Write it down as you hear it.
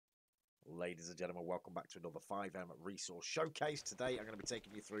ladies and gentlemen, welcome back to another Fivem resource showcase. Today I'm going to be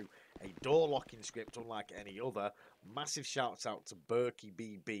taking you through a door locking script unlike any other. Massive shouts out to Berkey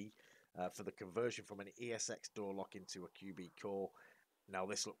BB for the conversion from an ESX door lock into a QB core. Now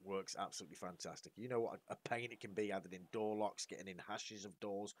this works absolutely fantastic. You know what a pain it can be adding in door locks, getting in hashes of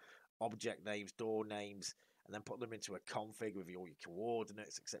doors, object names, door names, and then put them into a config with all your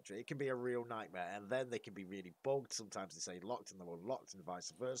coordinates, etc. It can be a real nightmare, and then they can be really bugged. Sometimes they say locked and they're unlocked and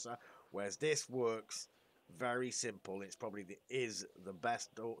vice versa, whereas this works very simple. It's probably is the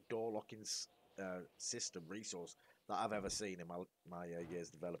best door locking system resource that I've ever seen in my years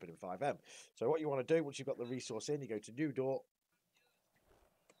developing in Fivem. So what you want to do once you've got the resource in, you go to new door,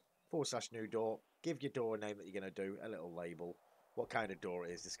 /new door, give your door a name that you're going to do, a little label, what kind of door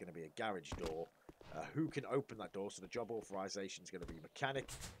it is. This is going to be a garage door. Who can open that door? So the job authorization is going to be mechanic.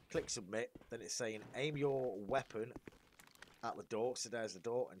 Click submit. Then it's saying aim your weapon at the door. So there's the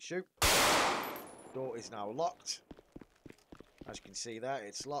door and shoot. Door is now locked. As you can see there,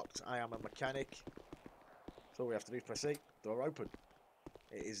 it's locked. I am a mechanic. So all we have to do is press E. Door open.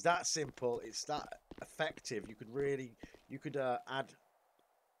 It is that simple. It's that effective. You could add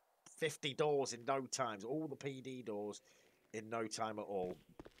 50 doors in no time. All the PD doors in no time at all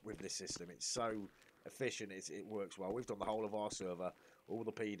with this system. It's so efficient. It works well. We've done the whole of our server, all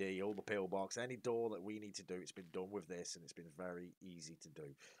the PD, all the pillbox, any door that we need to do, it's been done with this, and it's been very easy to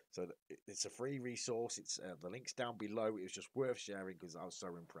do. So it's a free resource. It's the link's down below. It was just worth sharing because I was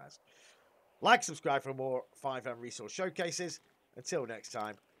so impressed. Like, subscribe for more 5M resource showcases. Until next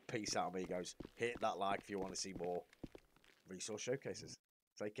time, peace out, amigos. Hit that like if you want to see more resource showcases.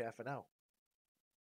 Take care for now.